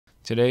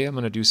Today I'm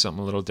going to do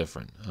something a little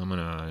different. I'm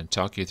going to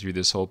talk you through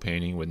this whole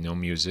painting with no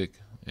music,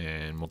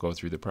 and we'll go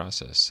through the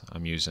process.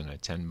 I'm using a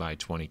 10 by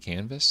 20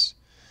 canvas.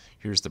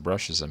 Here's the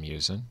brushes I'm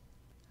using.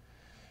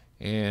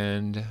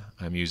 And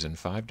I'm using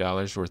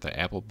 $5 worth of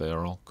Apple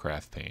Barrel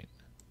craft paint.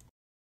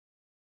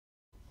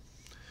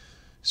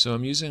 So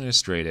I'm using a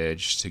straight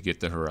edge to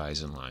get the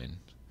horizon line.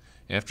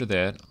 After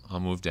that, I'll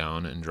move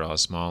down and draw a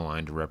small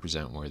line to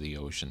represent where the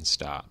ocean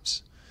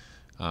stops.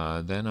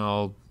 Then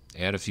I'll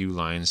add a few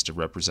lines to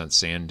represent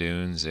sand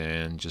dunes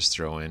and just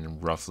throw in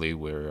roughly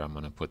where I'm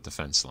going to put the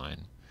fence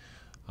line.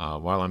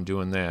 While I'm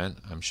doing that,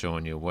 I'm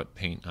showing you what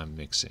paint I'm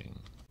mixing.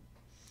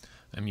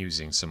 I'm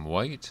using some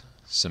white,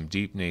 some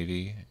deep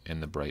navy,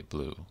 and the bright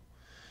blue.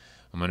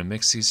 I'm going to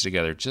mix these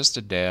together, just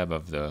a dab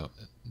of the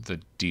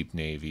deep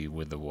navy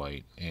with the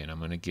white, and I'm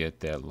going to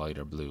get that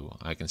lighter blue.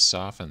 I can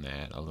soften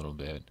that a little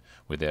bit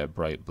with that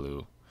bright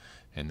blue,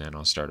 and then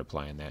I'll start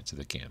applying that to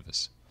the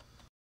canvas.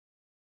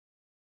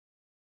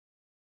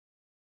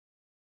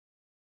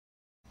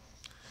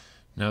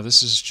 Now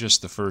this is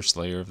just the first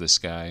layer of the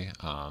sky.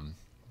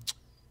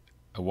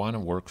 I want to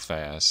work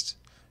fast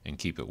and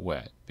keep it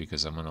wet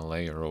because I'm going to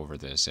layer over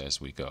this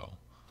as we go.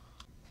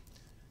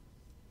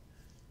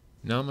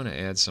 Now I'm going to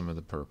add some of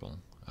the purple.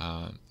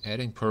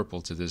 Adding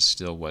purple to this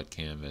still wet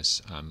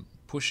canvas, I'm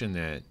pushing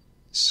that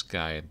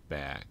sky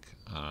back,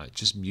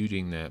 just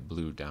muting that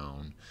blue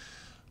down.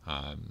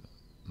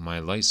 My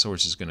light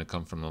source is going to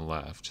come from the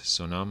left,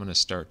 so now I'm going to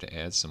start to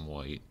add some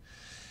white.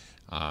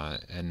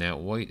 And that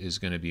white is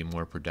going to be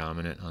more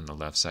predominant on the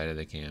left side of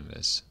the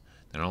canvas.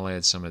 Then I'll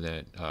add some of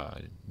that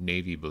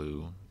navy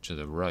blue to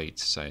the right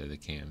side of the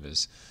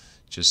canvas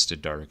just to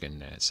darken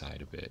that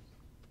side a bit.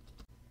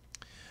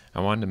 I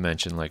wanted to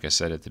mention, like I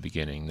said at the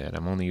beginning, that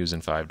I'm only using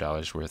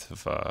 $5 worth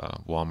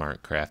of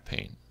Walmart craft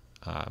paint.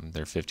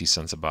 They're 50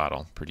 cents a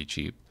bottle, pretty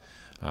cheap.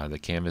 The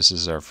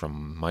canvases are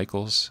from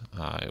Michaels.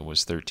 It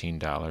was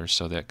 $13,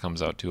 so that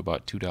comes out to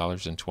about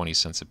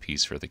 $2.20 a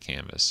piece for the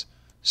canvas.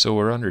 So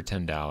we're under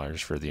 $10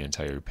 for the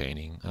entire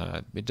painting.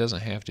 It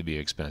doesn't have to be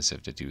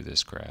expensive to do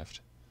this craft.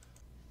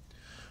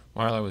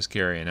 While I was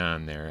carrying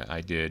on there,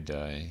 I did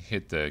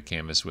hit the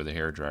canvas with a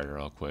hairdryer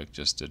real quick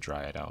just to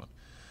dry it out.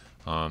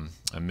 I'm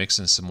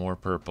mixing some more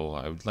purple.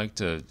 I would like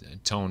to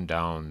tone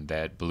down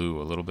that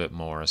blue a little bit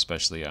more,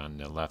 especially on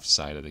the left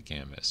side of the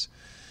canvas.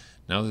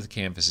 Now that the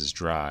canvas is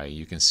dry,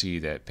 you can see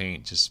that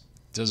paint just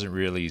doesn't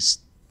really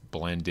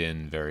blend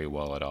in very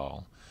well at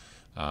all.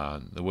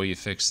 The way you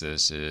fix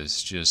this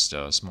is just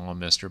a small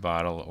mister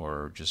bottle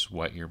or just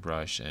wet your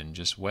brush and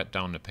just wet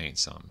down the paint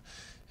some.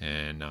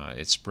 And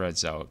it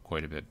spreads out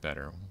quite a bit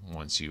better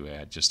once you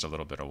add just a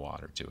little bit of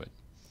water to it.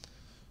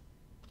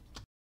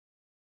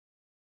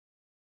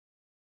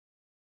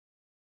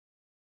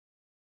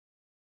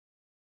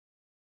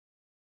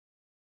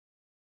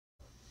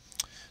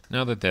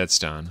 Now that that's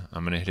done,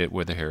 I'm going to hit it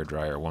with a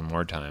hairdryer one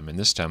more time, and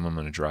this time I'm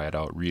going to dry it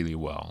out really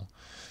well,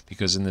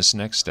 because in this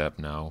next step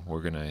now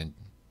we're going to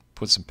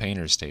put some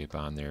painter's tape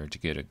on there to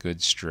get a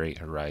good straight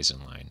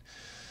horizon line.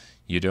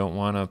 You don't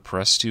want to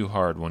press too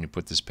hard when you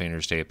put this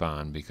painter's tape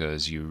on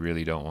because you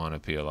really don't want to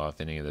peel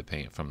off any of the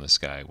paint from the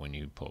sky when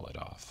you pull it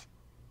off.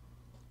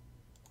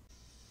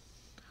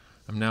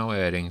 I'm now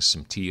adding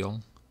some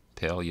teal,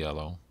 pale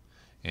yellow,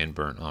 and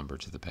burnt umber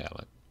to the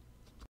palette.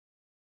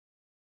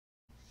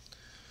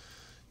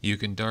 You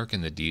can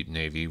darken the deep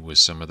navy with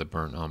some of the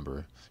burnt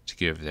umber to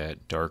give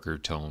that darker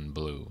tone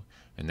blue,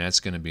 and that's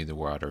going to be the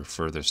water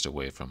furthest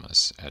away from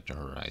us at the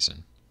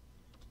horizon.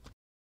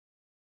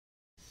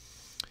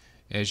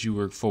 As you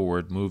work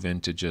forward, move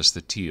into just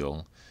the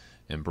teal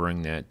and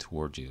bring that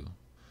toward you.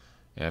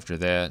 After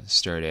that,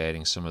 start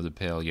adding some of the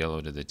pale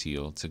yellow to the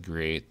teal to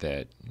create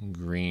that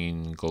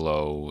green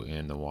glow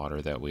in the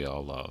water that we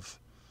all love.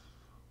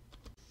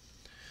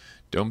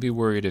 Don't be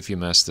worried if you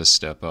mess this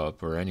step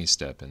up or any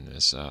step in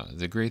this.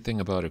 The great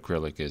thing about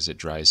acrylic is it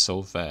dries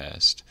so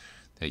fast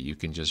that you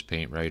can just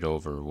paint right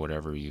over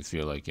whatever you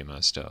feel like you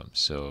messed up.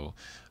 So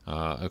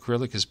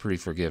acrylic is pretty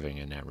forgiving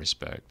in that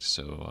respect.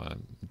 So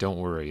don't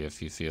worry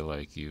if you feel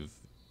like you've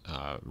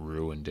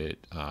ruined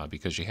it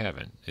because you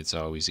haven't. It's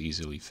always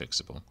easily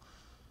fixable.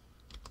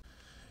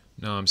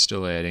 Now I'm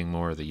still adding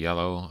more of the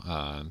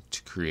yellow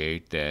to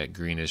create that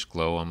greenish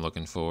glow I'm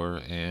looking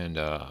for, and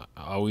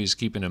always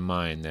keeping in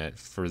mind that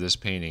for this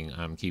painting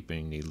I'm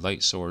keeping the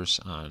light source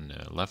on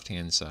the left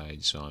hand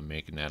side, so I'm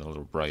making that a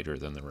little brighter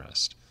than the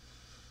rest.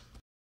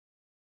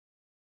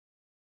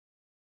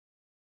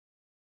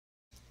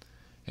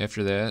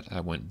 After that,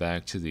 I went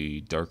back to the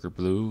darker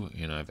blue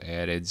and I've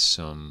added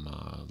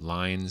some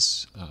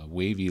lines,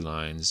 wavy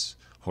lines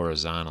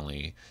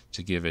horizontally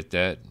to give it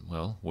that,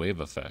 well, wave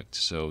effect,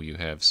 so you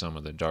have some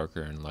of the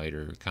darker and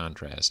lighter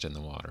contrast in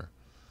the water.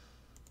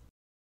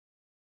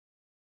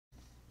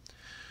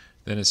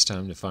 Then it's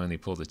time to finally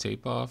pull the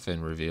tape off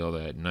and reveal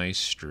that nice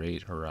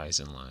straight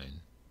horizon line.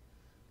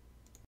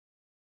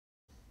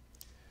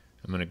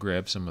 I'm going to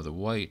grab some of the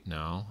white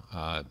now,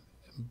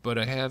 but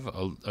I have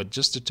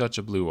just a touch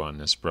of blue on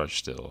this brush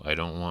still. I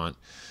don't want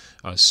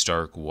a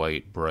stark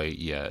white bright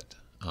yet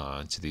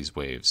to these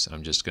waves.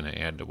 I'm just going to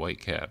add the white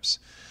caps.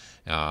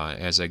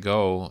 As I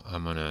go,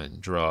 I'm going to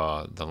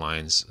draw the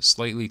lines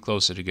slightly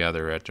closer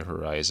together at the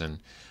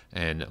horizon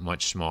and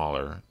much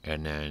smaller,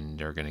 and then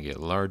they're going to get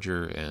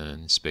larger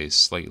and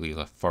spaced slightly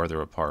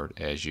farther apart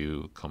as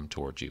you come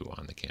towards you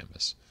on the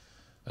canvas.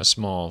 A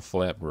small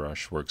flat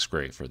brush works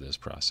great for this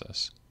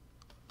process.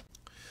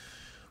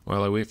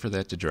 While I wait for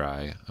that to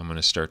dry, I'm going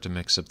to start to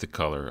mix up the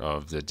color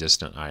of the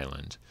distant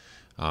island.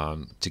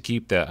 To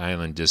keep that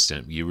island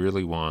distant, you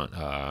really want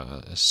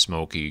a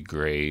smoky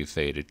gray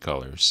faded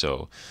color.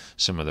 So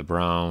some of the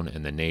brown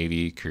and the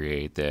navy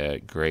create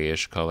that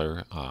grayish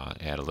color.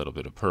 Add a little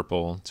bit of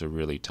purple to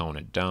really tone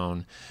it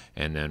down,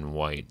 and then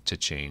white to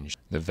change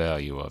the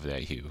value of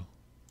that hue.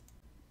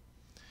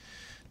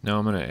 Now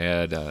I'm going to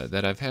add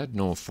that I've had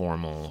no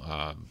formal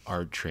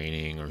art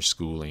training or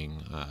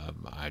schooling.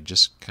 I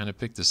just kind of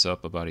picked this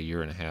up about a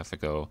year and a half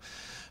ago.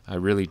 I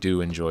really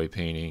do enjoy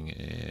painting,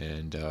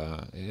 and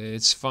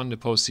it's fun to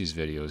post these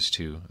videos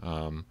too.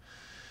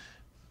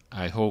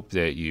 I hope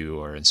that you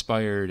are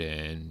inspired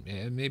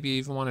and maybe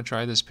even want to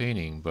try this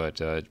painting,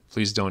 but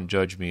please don't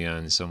judge me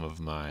on some of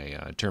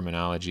my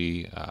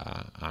terminology.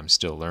 I'm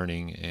still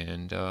learning,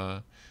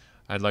 and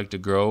I'd like to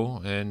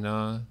grow and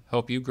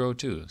help you grow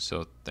too.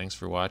 So thanks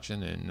for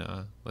watching,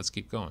 and let's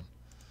keep going.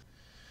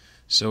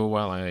 So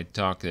while I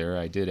talk there,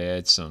 I did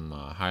add some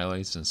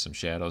highlights and some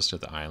shadows to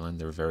the island.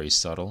 They're very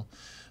subtle,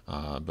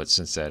 but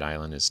since that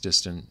island is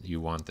distant,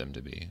 you want them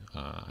to be.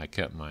 I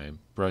kept my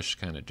brush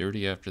kind of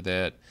dirty after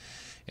that,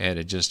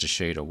 added just a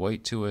shade of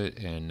white to it,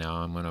 and now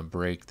I'm going to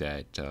break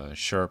that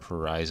sharp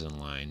horizon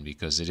line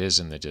because it is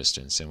in the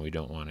distance and we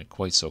don't want it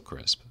quite so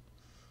crisp.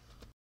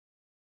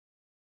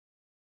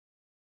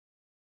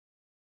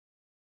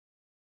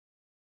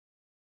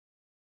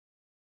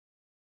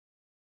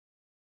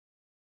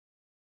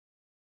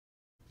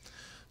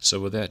 So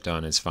with that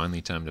done, it's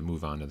finally time to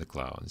move on to the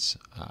clouds.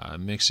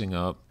 Mixing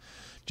up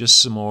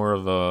just some more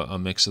of a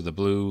mix of the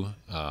blue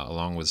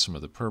along with some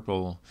of the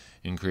purple,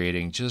 and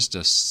creating just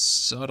a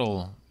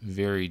subtle,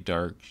 very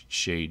dark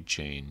shade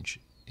change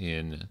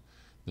in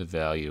the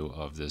value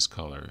of this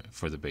color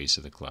for the base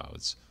of the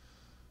clouds.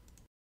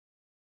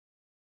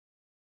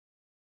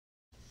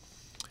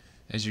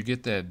 As you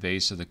get that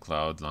base of the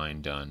cloud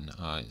line done,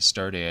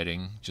 start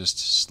adding just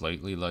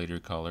slightly lighter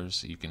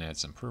colors. You can add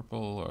some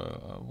purple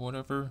or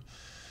whatever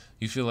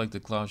you feel like the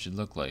cloud should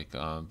look like,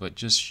 but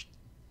just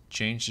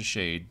change the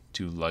shade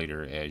to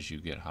lighter as you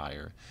get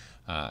higher.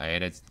 I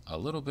added a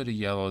little bit of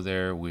yellow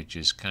there, which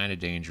is kind of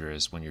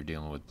dangerous when you're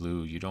dealing with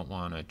blue. You don't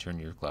want to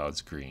turn your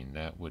clouds green.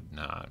 That would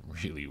not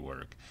really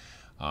work.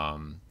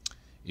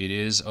 It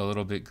is a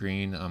little bit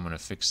green. I'm going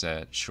to fix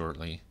that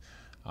shortly.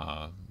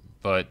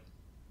 But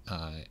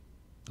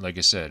like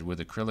I said, with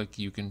acrylic,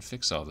 you can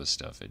fix all this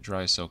stuff. It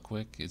dries so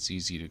quick, it's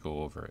easy to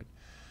go over it.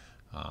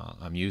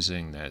 I'm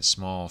using that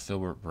small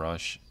filbert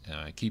brush,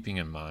 keeping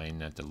in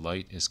mind that the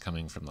light is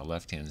coming from the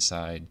left-hand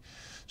side,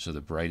 so the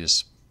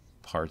brightest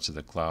parts of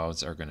the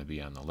clouds are going to be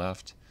on the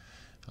left,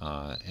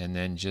 and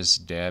then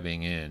just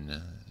dabbing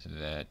in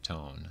that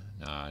tone.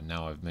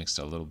 Now I've mixed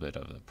a little bit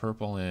of the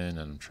purple in, and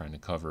I'm trying to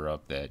cover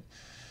up that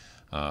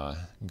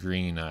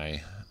green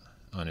I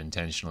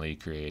unintentionally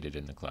created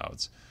in the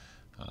clouds.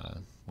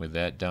 With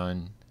that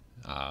done,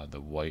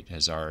 the white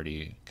has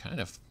already kind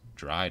of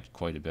dried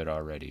quite a bit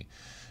already.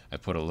 I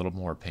put a little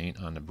more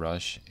paint on the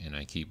brush, and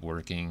I keep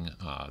working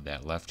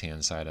that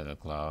left-hand side of the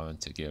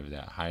cloud to give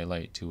that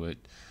highlight to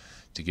it,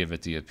 to give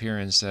it the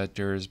appearance that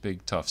there's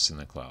big tufts in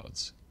the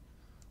clouds.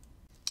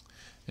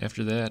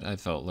 After that, I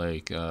felt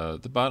like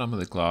the bottom of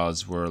the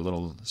clouds were a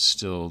little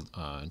still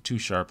too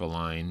sharp a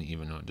line,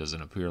 even though it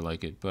doesn't appear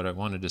like it, but I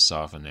wanted to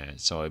soften that.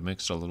 So I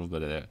mixed a little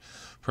bit of that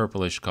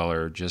purplish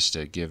color just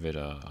to give it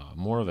a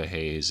more of a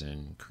haze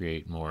and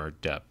create more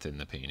depth in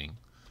the painting.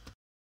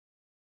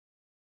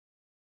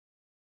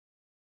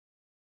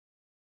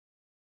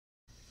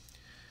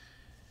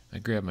 I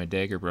grabbed my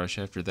dagger brush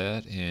after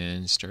that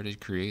and started to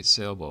create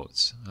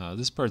sailboats.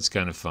 This part's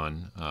kind of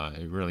fun.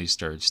 It really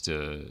starts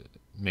to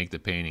make the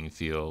painting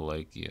feel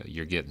like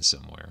you're getting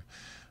somewhere.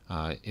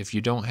 If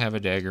you don't have a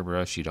dagger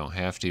brush, you don't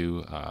have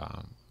to.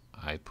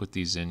 I put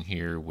these in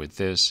here with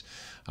this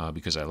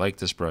because I like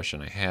this brush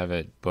and I have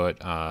it, but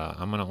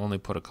I'm going to only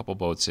put a couple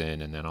boats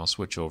in, and then I'll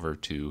switch over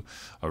to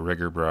a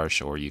rigger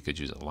brush, or you could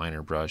use a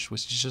liner brush,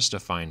 which is just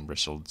a fine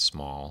bristled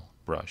small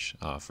brush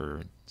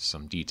for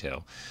some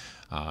detail.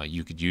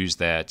 You could use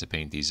that to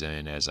paint these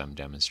in as I'm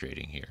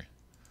demonstrating here.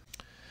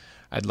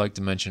 I'd like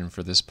to mention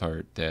for this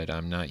part that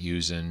I'm not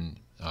using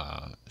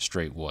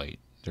straight white.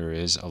 There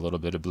is a little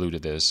bit of blue to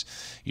this.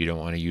 You don't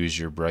want to use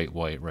your bright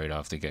white right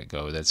off the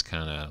get-go. That's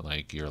kind of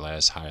like your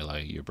last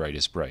highlight, your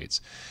brightest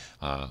brights.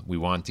 We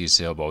want these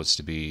sailboats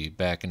to be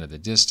back into the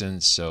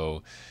distance,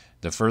 so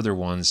the further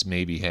ones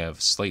maybe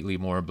have slightly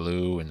more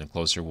blue and the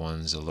closer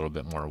ones a little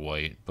bit more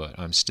white, but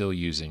I'm still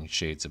using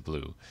shades of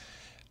blue.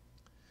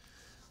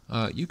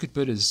 You could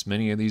put as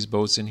many of these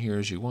boats in here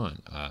as you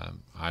want.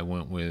 I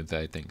went with,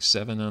 I think,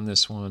 7 on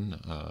this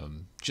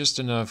one. Just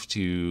enough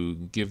to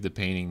give the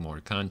painting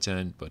more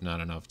content, but not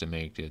enough to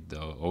make the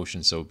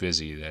ocean so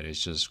busy that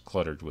it's just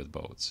cluttered with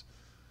boats.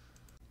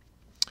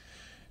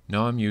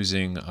 Now I'm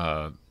using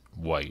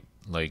white,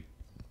 like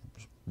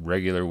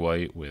regular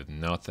white with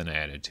nothing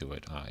added to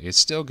it. It's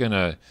still going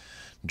to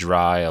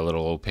dry a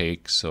little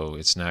opaque, so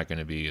it's not going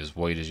to be as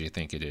white as you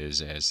think it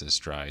is as this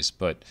dries.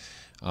 But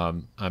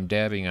I'm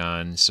dabbing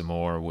on some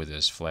more with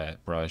this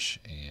flat brush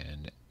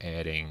and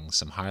adding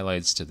some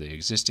highlights to the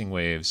existing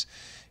waves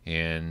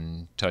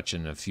and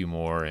touching a few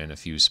more in a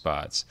few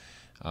spots.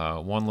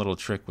 One little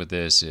trick with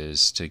this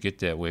is to get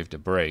that wave to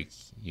break,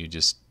 you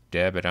just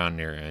dab it on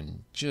there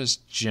and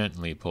just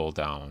gently pull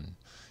down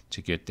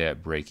to get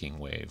that breaking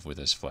wave with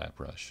this flat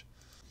brush.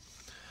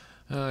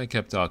 I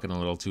kept talking a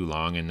little too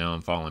long and now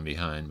I'm falling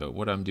behind, but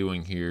what I'm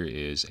doing here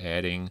is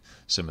adding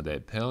some of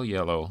that pale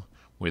yellow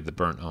with the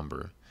burnt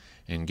umber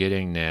and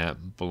getting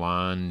that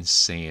blonde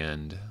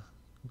sand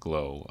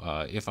glow.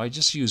 If I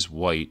just use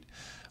white,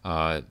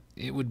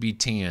 it would be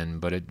tan,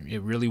 but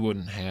it really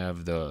wouldn't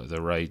have the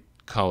right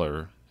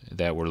color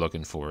that we're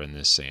looking for in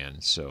this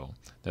sand, so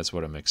that's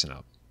what I'm mixing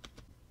up.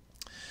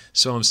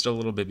 So I'm still a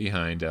little bit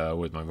behind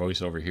with my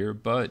voice over here,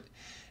 but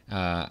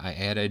I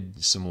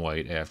added some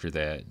white after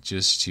that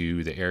just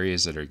to the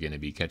areas that are going to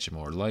be catching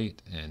more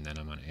light, and then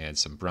I'm going to add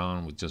some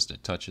brown with just a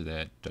touch of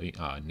that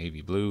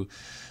navy blue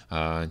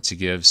to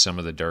give some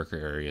of the darker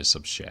areas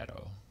some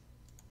shadow.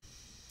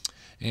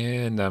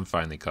 And I'm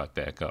finally caught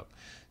back up.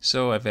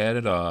 So I've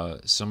added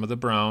some of the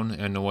brown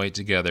and the white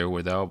together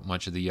without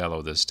much of the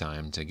yellow this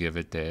time to give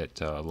it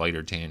that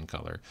lighter tan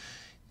color.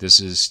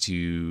 This is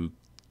to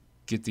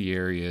get the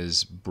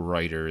areas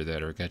brighter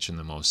that are catching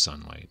the most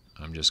sunlight.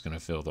 I'm just going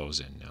to fill those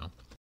in now.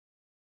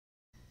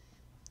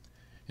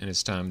 And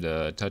it's time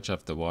to touch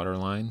up the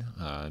waterline.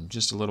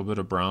 Just a little bit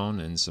of brown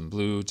and some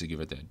blue to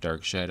give it that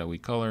dark shadowy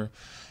color,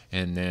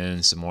 and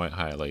then some white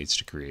highlights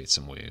to create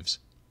some waves.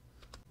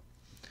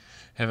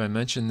 Have I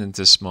mentioned that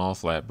this small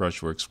flat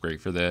brush works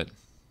great for that?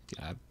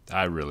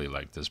 I really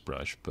like this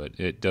brush, but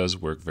it does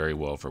work very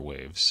well for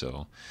waves,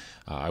 so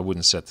I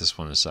wouldn't set this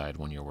one aside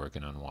when you're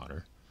working on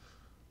water.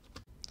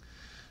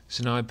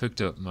 So now I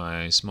picked up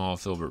my small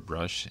filbert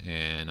brush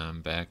and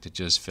I'm back to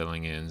just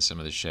filling in some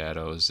of the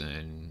shadows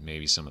and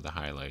maybe some of the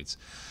highlights.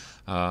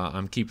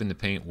 I'm keeping the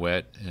paint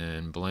wet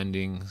and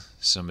blending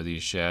some of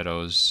these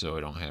shadows so I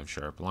don't have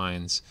sharp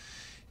lines,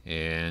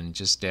 and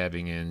just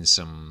dabbing in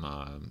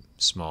some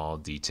small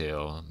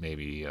detail,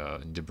 maybe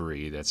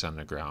debris that's on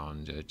the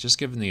ground, just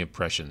giving the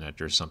impression that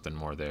there's something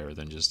more there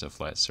than just a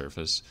flat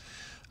surface.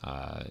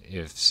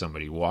 If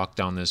somebody walked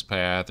down this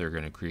path, they're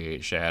going to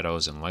create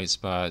shadows and light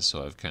spots,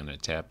 so I've kind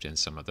of tapped in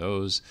some of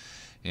those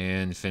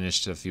and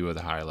finished a few of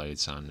the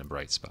highlights on the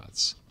bright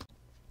spots.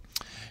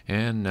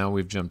 And now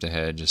we've jumped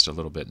ahead just a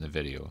little bit in the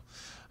video.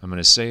 I'm going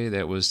to say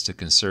that was to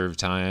conserve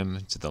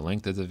time to the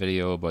length of the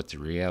video, but the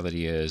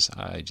reality is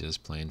I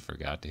just plain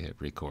forgot to hit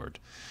record.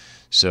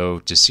 So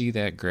to see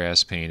that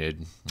grass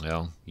painted,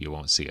 well, you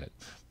won't see it.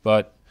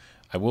 But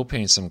I will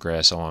paint some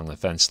grass along the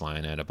fence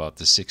line at about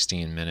the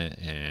 16-minute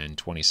and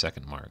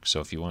 20-second mark. So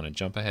if you want to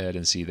jump ahead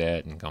and see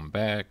that and come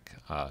back,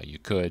 you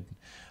could.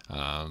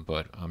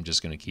 But I'm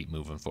just going to keep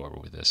moving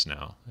forward with this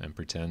now and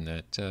pretend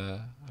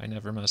that I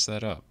never messed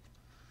that up.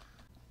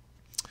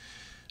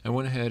 I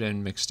went ahead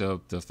and mixed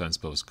up the fence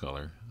post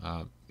color.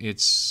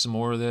 It's some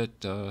more of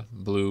that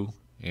blue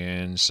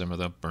and some of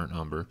the burnt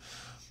umber,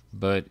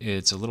 but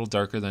it's a little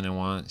darker than I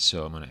want,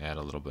 so I'm going to add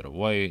a little bit of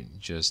white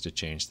just to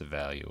change the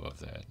value of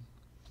that.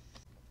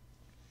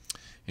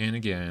 And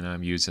again,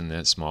 I'm using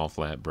that small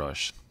flat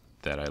brush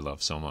that I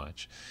love so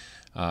much.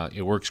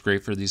 It works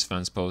great for these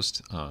fence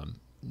posts.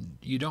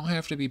 You don't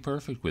have to be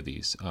perfect with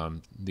these.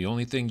 The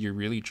only thing you're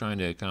really trying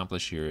to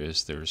accomplish here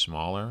is they're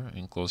smaller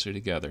and closer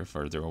together,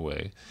 further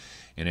away.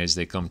 And as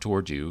they come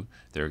toward you,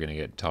 they're going to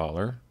get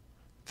taller,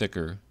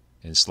 thicker,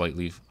 and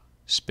slightly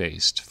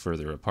spaced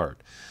further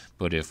apart.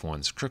 But if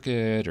one's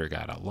crooked or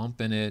got a lump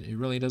in it, it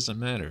really doesn't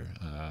matter.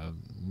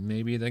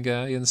 Maybe the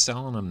guy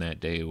installing them that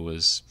day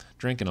was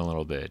drinking a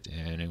little bit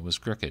and it was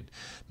crooked.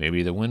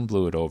 Maybe the wind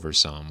blew it over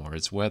some, or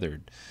it's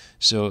weathered.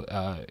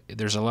 So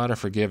there's a lot of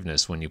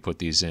forgiveness when you put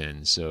these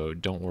in, so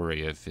don't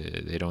worry if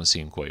they don't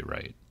seem quite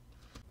right.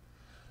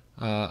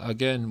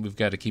 Again, we've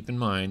got to keep in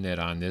mind that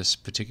on this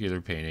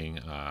particular painting,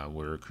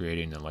 we're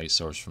creating the light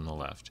source from the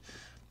left.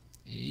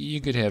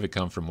 You could have it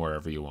come from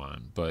wherever you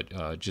want,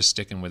 but just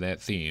sticking with that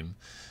theme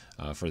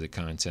for the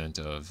content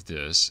of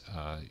this,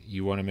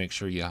 you want to make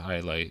sure you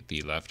highlight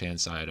the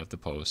left-hand side of the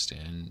post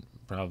and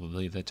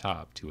probably the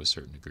top to a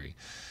certain degree.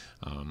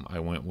 I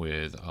went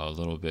with a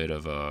little bit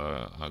of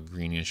a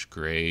greenish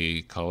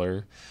gray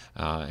color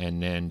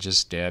and then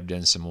just dabbed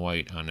in some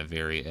white on the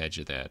very edge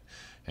of that,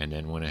 and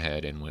then went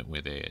ahead and went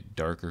with a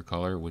darker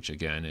color, which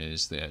again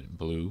is that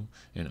blue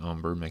and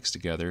umber mixed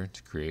together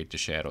to create the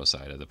shadow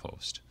side of the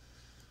post.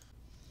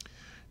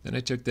 Then I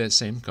took that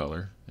same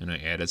color and I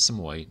added some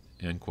white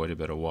and quite a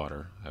bit of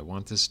water. I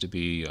want this to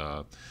be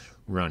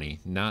runny,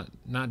 not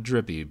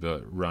drippy,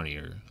 but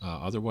runnier.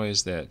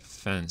 Otherwise that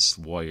fence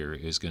wire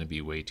is going to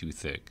be way too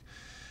thick.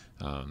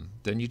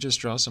 Then you just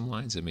draw some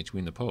lines in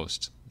between the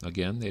posts.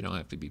 Again, they don't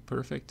have to be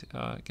perfect.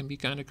 It can be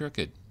kind of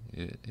crooked.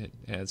 It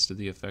adds to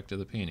the effect of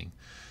the painting.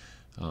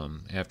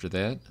 After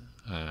that,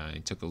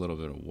 I took a little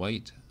bit of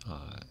white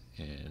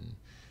and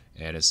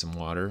added some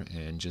water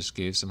and just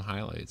gave some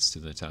highlights to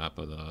the top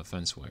of the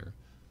fence wire.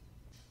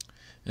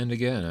 And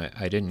again,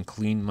 I didn't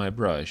clean my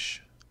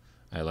brush.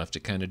 I left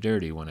it kind of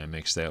dirty when I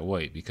mixed that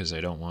white because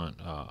I don't want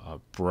a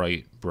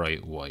bright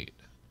white.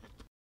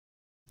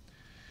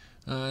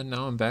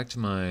 Now I'm back to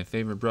my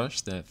favorite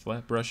brush, that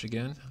flat brush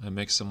again. I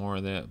mixed some more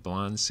of that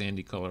blonde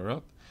sandy color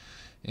up,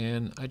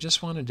 and I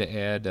just wanted to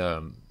add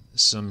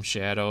some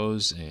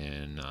shadows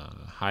and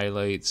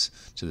highlights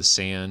to the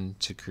sand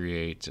to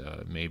create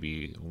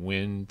maybe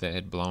wind that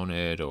had blown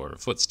it or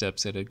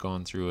footsteps that had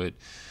gone through it.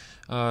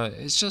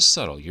 It's just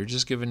subtle. You're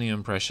just giving the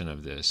impression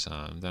of this.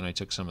 Then I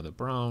took some of the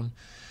brown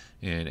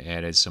and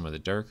added some of the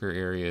darker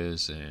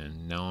areas,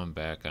 and now I'm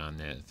back on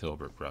that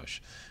filbert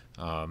brush.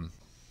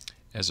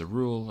 As a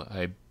rule,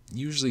 I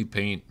usually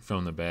paint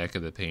from the back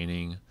of the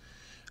painting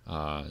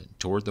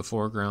toward the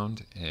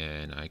foreground,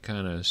 and I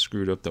kind of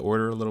screwed up the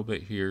order a little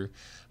bit here.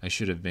 I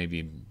should have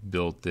maybe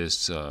built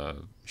this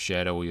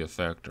shadowy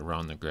effect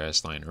around the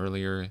grass line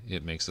earlier.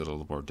 It makes it a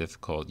little more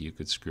difficult. You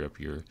could screw up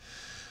your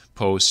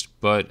post,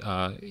 but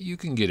you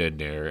can get in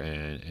there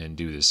and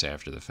do this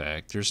after the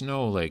fact. There's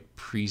no like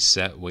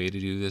preset way to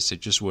do this.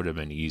 It just would have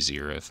been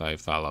easier if I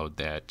followed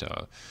that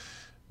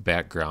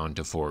background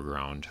to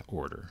foreground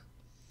order.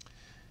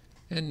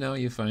 And now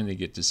you finally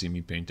get to see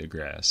me paint the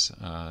grass.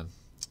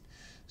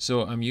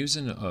 So I'm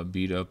using a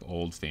beat up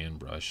old fan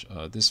brush.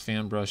 This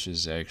fan brush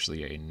is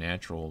actually a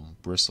natural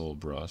bristle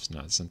brush,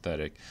 not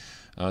synthetic.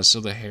 So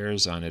the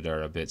hairs on it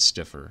are a bit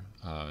stiffer.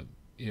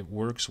 It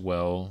works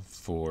well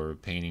for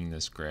painting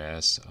this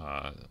grass.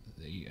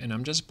 And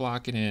I'm just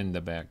blocking in the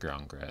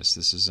background grass.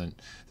 This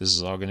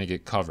is all going to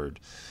get covered.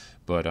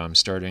 But I'm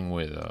starting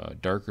with a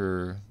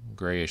darker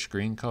grayish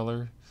green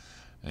color,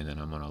 and then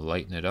I'm going to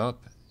lighten it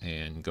up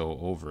and go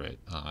over it.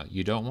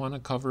 You don't want to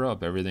cover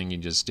up everything you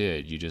just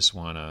did. You just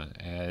want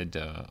to add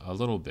a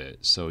little bit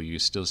so you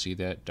still see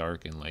that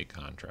dark and light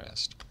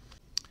contrast.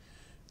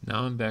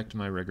 Now I'm back to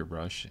my rigger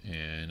brush,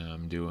 and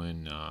I'm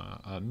doing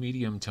a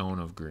medium tone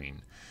of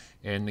green.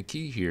 And the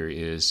key here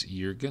is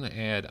you're going to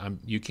add,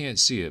 you can't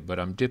see it, but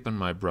I'm dipping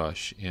my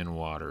brush in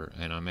water,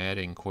 and I'm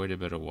adding quite a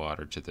bit of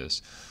water to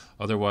this.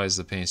 Otherwise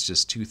the paint's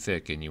just too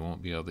thick and you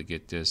won't be able to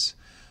get this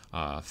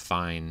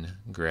fine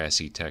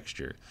grassy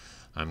texture.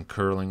 I'm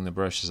curling the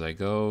brush as I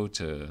go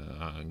to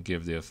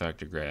give the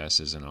effect of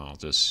grasses and all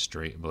just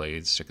straight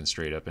blades sticking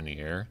straight up in the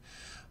air.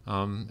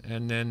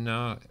 And then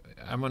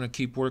I'm going to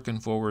keep working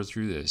forward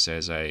through this.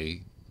 As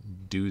I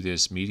do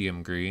this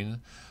medium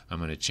green, I'm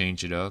going to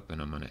change it up,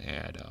 and I'm going to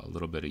add a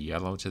little bit of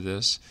yellow to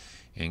this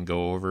and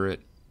go over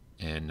it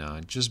and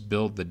just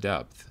build the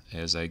depth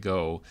as I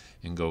go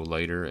and go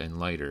lighter and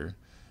lighter.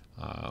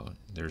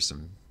 There's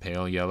some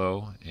pale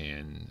yellow,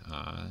 and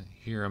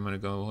here I'm going to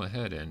go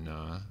ahead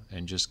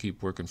and just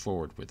keep working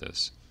forward with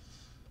this.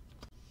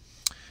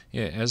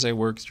 Yeah, as I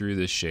work through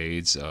the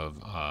shades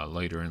of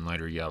lighter and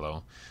lighter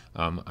yellow,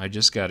 I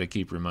just got to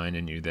keep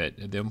reminding you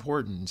that the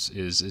importance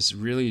is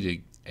really to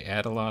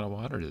add a lot of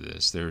water to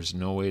this. There's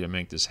no way to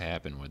make this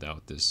happen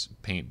without this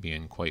paint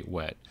being quite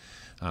wet.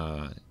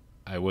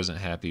 I wasn't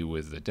happy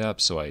with the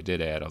depth, so I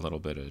did add a little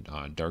bit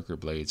of darker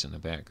blades in the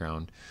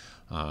background.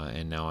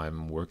 And now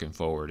I'm working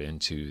forward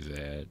into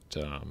that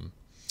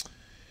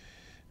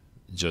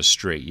just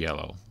straight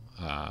yellow.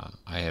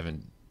 I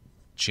haven't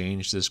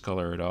changed this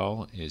color at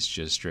all. It's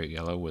just straight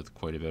yellow with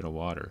quite a bit of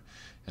water.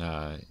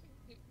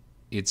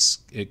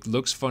 It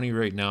looks funny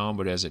right now,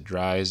 but as it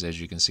dries, as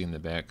you can see in the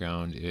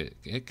background,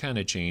 it kind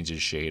of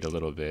changes shade a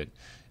little bit.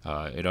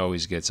 It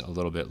always gets a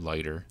little bit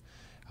lighter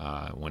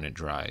when it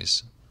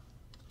dries.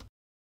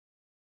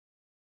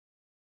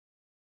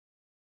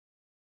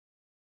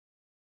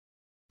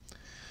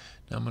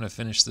 Now I'm going to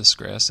finish this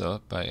grass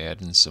up by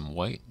adding some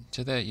white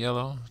to that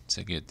yellow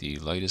to get the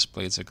lightest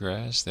blades of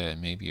grass that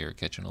maybe are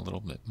catching a little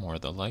bit more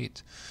of the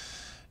light.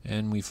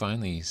 And we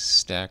finally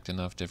stacked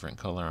enough different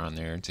color on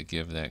there to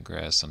give that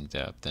grass some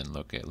depth and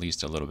look at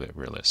least a little bit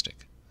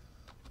realistic.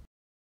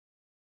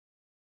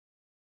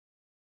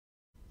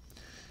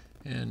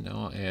 And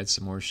now I'll add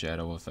some more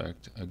shadow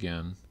effect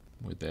again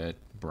with that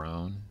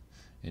brown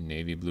and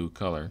navy blue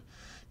color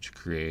to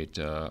create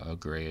a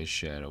grayish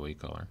shadowy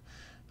color.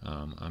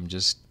 I'm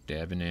just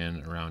dabbing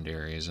in around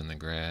areas in the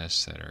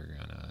grass that are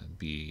going to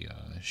be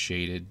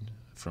shaded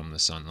from the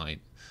sunlight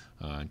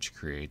to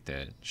create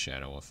that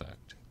shadow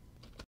effect.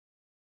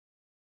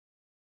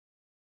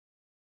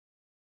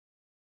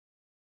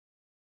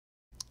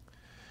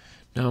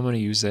 Now I'm going to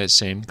use that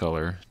same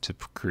color to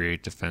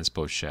create the fence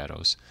post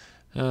shadows.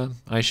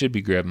 I should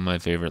be grabbing my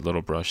favorite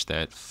little brush,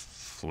 that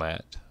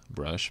flat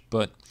brush,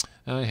 but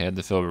I had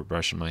the filbert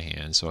brush in my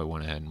hand, so I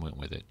went ahead and went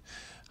with it.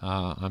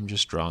 I'm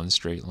just drawing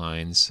straight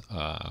lines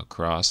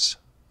across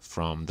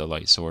from the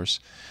light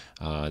source.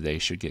 They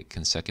should get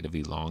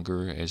consecutively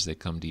longer as they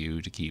come to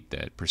you to keep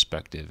that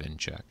perspective in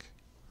check.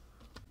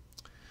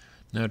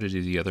 Now to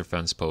do the other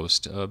fence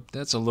post,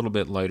 that's a little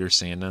bit lighter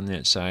sand on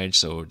that side,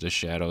 so the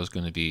shadow is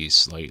going to be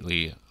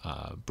slightly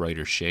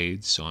brighter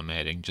shades. So I'm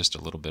adding just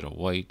a little bit of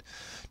white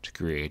to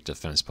create the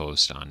fence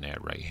post on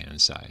that right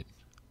hand side.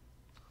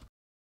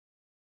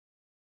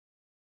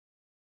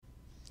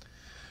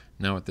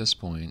 Now at this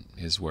point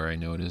is where I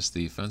notice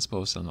the fence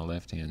posts on the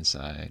left hand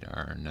side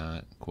are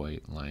not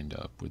quite lined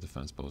up with the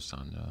fence posts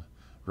on the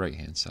right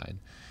hand side.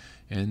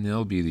 And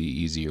they'll be the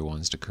easier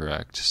ones to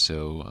correct.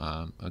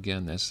 So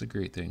again, that's the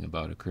great thing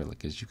about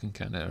acrylic is you can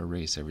kind of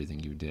erase everything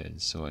you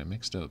did. So I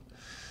mixed up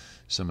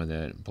some of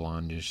that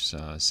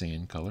blondish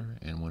sand color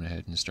and went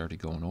ahead and started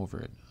going over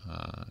it.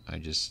 I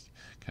just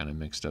kind of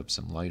mixed up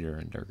some lighter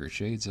and darker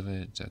shades of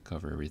it to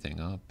cover everything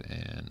up,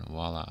 and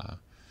voila,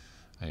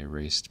 I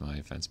erased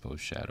my fence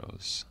post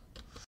shadows.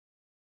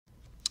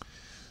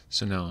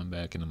 So now I'm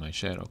back into my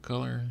shadow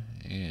color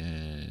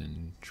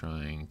and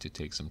trying to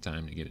take some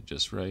time to get it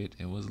just right.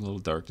 It was a little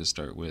dark to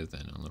start with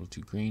and a little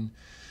too green.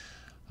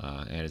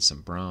 Added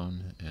some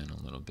brown and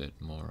a little bit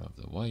more of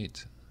the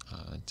white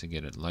to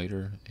get it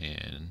lighter,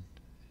 and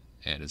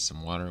added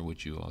some water,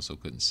 which you also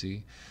couldn't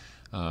see.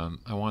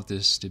 I want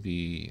this to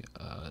be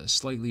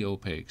slightly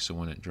opaque, so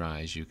when it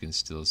dries you can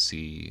still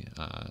see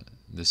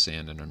the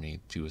sand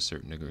underneath to a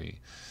certain degree.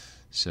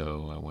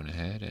 So I went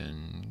ahead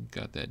and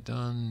got that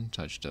done,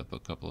 touched up a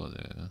couple of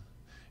the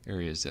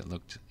areas that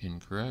looked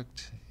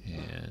incorrect,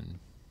 and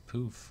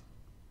poof,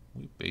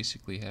 we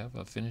basically have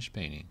a finished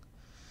painting.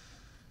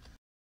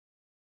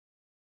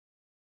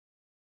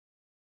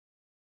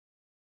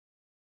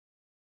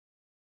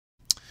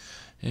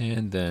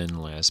 And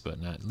then last but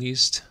not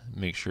least,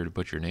 make sure to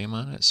put your name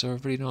on it so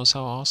everybody knows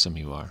how awesome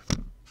you are.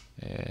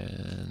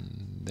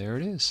 And there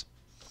it is.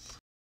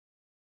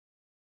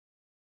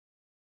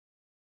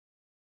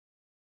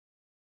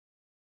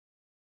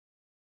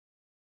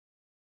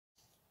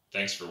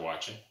 Thanks for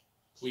watching.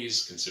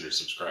 Please consider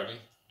subscribing,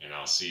 and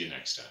I'll see you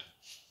next time.